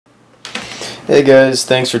Hey guys,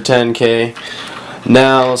 thanks for 10K.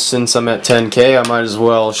 Now, since I'm at 10K, I might as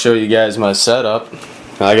well show you guys my setup.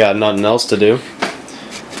 I got nothing else to do.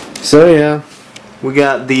 So yeah, we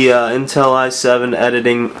got the Intel i7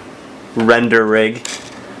 editing render rig.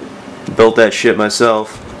 Built that shit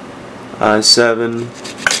myself. i7,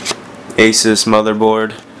 Asus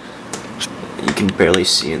motherboard. You can barely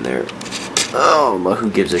see in there. Oh, but who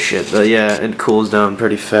gives a shit? But yeah, it cools down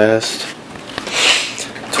pretty fast.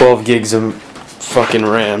 12 gigs of fucking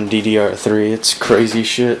RAM, DDR3. It's crazy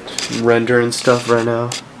shit. I'm rendering stuff right now.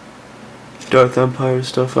 Dark Empire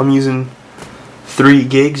stuff. I'm using 3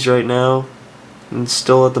 gigs right now. And it's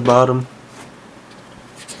still at the bottom.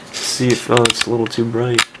 See if it's a little too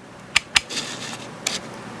bright.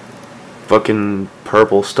 Fucking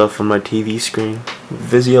purple stuff on my TV screen.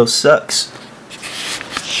 Vizio sucks.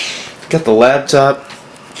 Got the laptop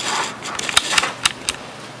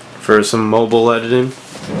for some mobile editing.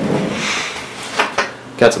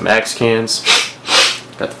 Got some X-Cans.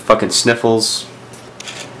 Got the fucking sniffles.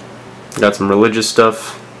 Got some religious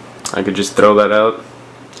stuff. I could just throw that out.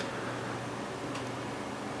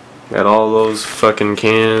 Got all those fucking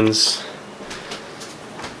cans.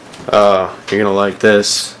 You're gonna like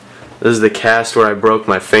this. This is the cast where I broke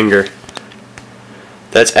my finger.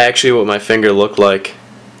 That's actually what my finger looked like.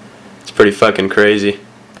 It's pretty fucking crazy.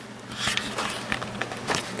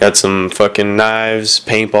 Got some fucking knives,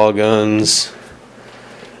 paintball guns,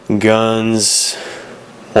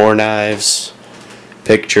 more knives,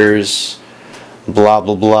 pictures, blah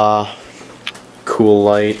blah blah. Cool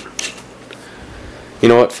light. You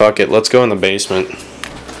know what? Fuck it. Let's go in the basement.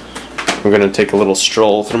 We're gonna take a little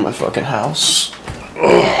stroll through my fucking house.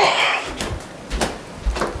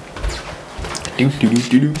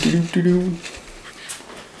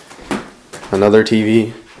 Another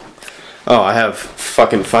TV. Oh, I have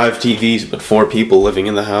fucking 5 TVs, but 4 people living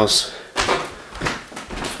in the house.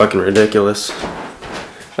 Fucking ridiculous.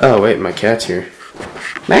 Oh wait, my cat's here.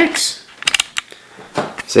 Max!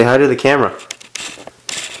 Say hi to the camera.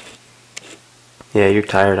 Yeah, you're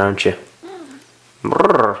tired, aren't you?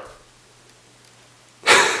 Brrr.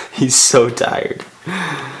 He's so tired.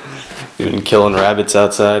 He's been killing rabbits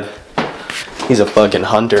outside. He's a fucking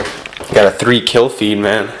hunter. Got a 3 kill feed,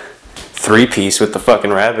 man. 3-piece with the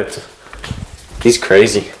fucking rabbits. He's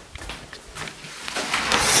crazy.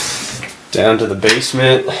 Down to the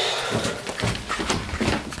basement.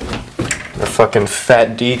 A fucking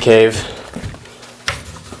fat D cave.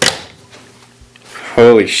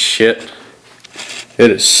 Holy shit.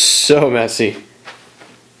 It is so messy.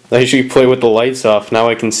 I usually play with the lights off. Now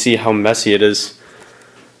I can see how messy it is.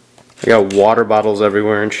 I got water bottles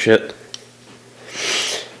everywhere and shit.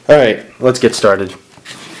 Alright, let's get started.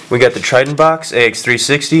 We got the Trident Box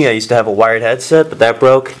AX360. I used to have a wired headset, but that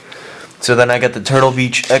broke. So then I got the Turtle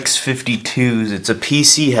Beach X52s. It's a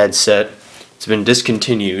PC headset. It's been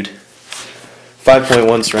discontinued.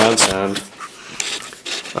 5.1 surround sound.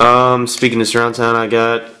 Speaking of surround sound, I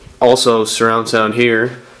got also surround sound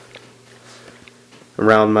here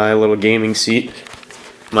around my little gaming seat.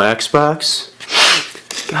 My Xbox.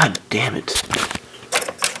 God damn it.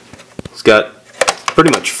 It's got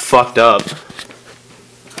pretty much fucked up.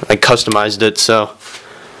 I customized it so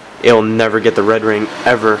it'll never get the red ring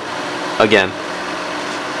ever again.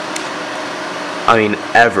 I mean,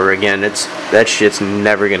 ever again. That shit's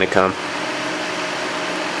never gonna come.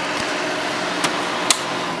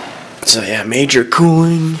 So yeah, major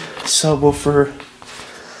cooling, subwoofer,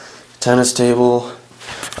 tennis table.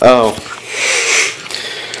 Oh,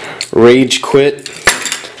 Rage Quit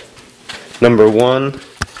number 1,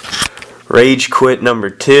 Rage Quit number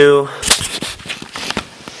 2,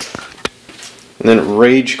 and then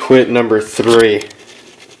Rage Quit number 3.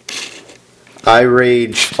 I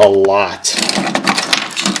rage a lot.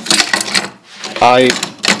 I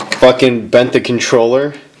fucking bent the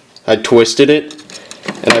controller, I twisted it,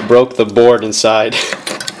 and I broke the board inside.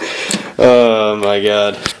 Oh my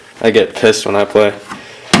god. I get pissed when I play.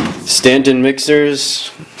 Stand-in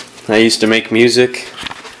mixers. I used to make music,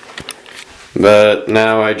 but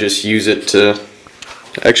now I just use it to...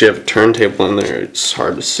 I actually have a turntable in there. It's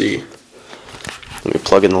hard to see. Let me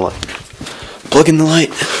plug in the light. Plug in the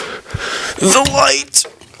light. The light!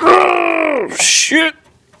 Oh, shit!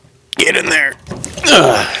 Get in there.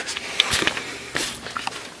 Ugh.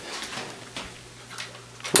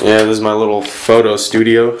 Yeah, this is my little photo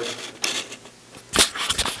studio.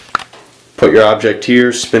 Put your object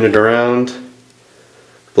here, spin it around.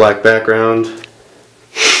 Black background.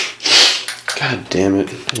 God damn it.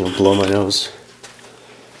 I'm gonna blow my nose.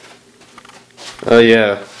 Oh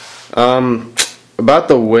yeah. About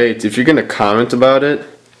the weight, if you're gonna comment about it,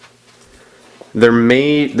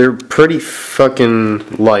 They're pretty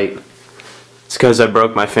fucking light. It's because I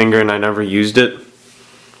broke my finger and I never used it.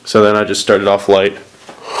 So then I just started off light.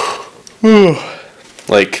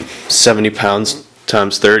 Like 70 pounds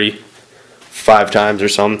times 30. 5 times or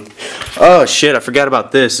something. Oh shit, I forgot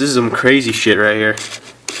about this. This is some crazy shit right here.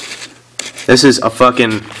 This is a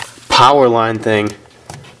fucking power line thing.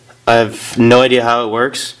 I have no idea how it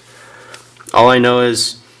works. All I know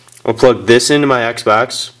is I'll plug this into my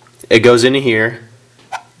Xbox. It goes into here.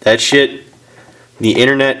 That shit, the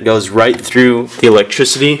internet goes right through the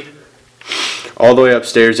electricity all the way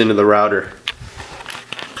upstairs into the router.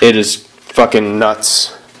 It is fucking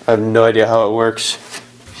nuts. I have no idea how it works.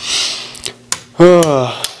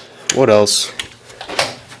 What else?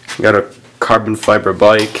 Got a carbon fiber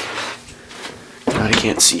bike. God, I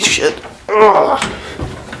can't see shit.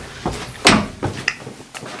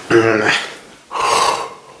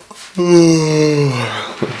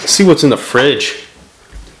 Let's see what's in the fridge.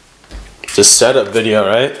 It's a setup video,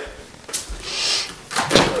 right?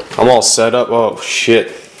 I'm all set up. Oh shit.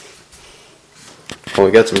 Oh,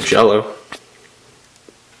 we got some Jello.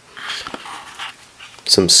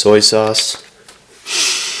 Some soy sauce.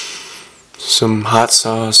 Some hot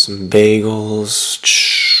sauce, some bagels,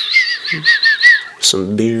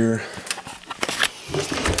 some beer.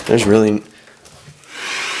 There's really...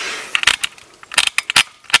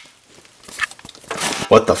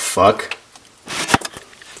 What the fuck?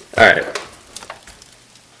 Alright.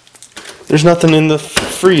 There's nothing in the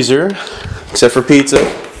freezer except for pizza.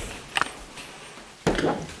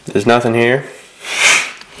 There's nothing here.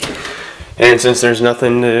 And since there's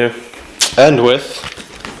nothing to end with,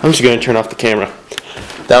 I'm just going to turn off the camera.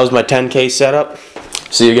 That was my 10K setup.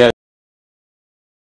 See you guys.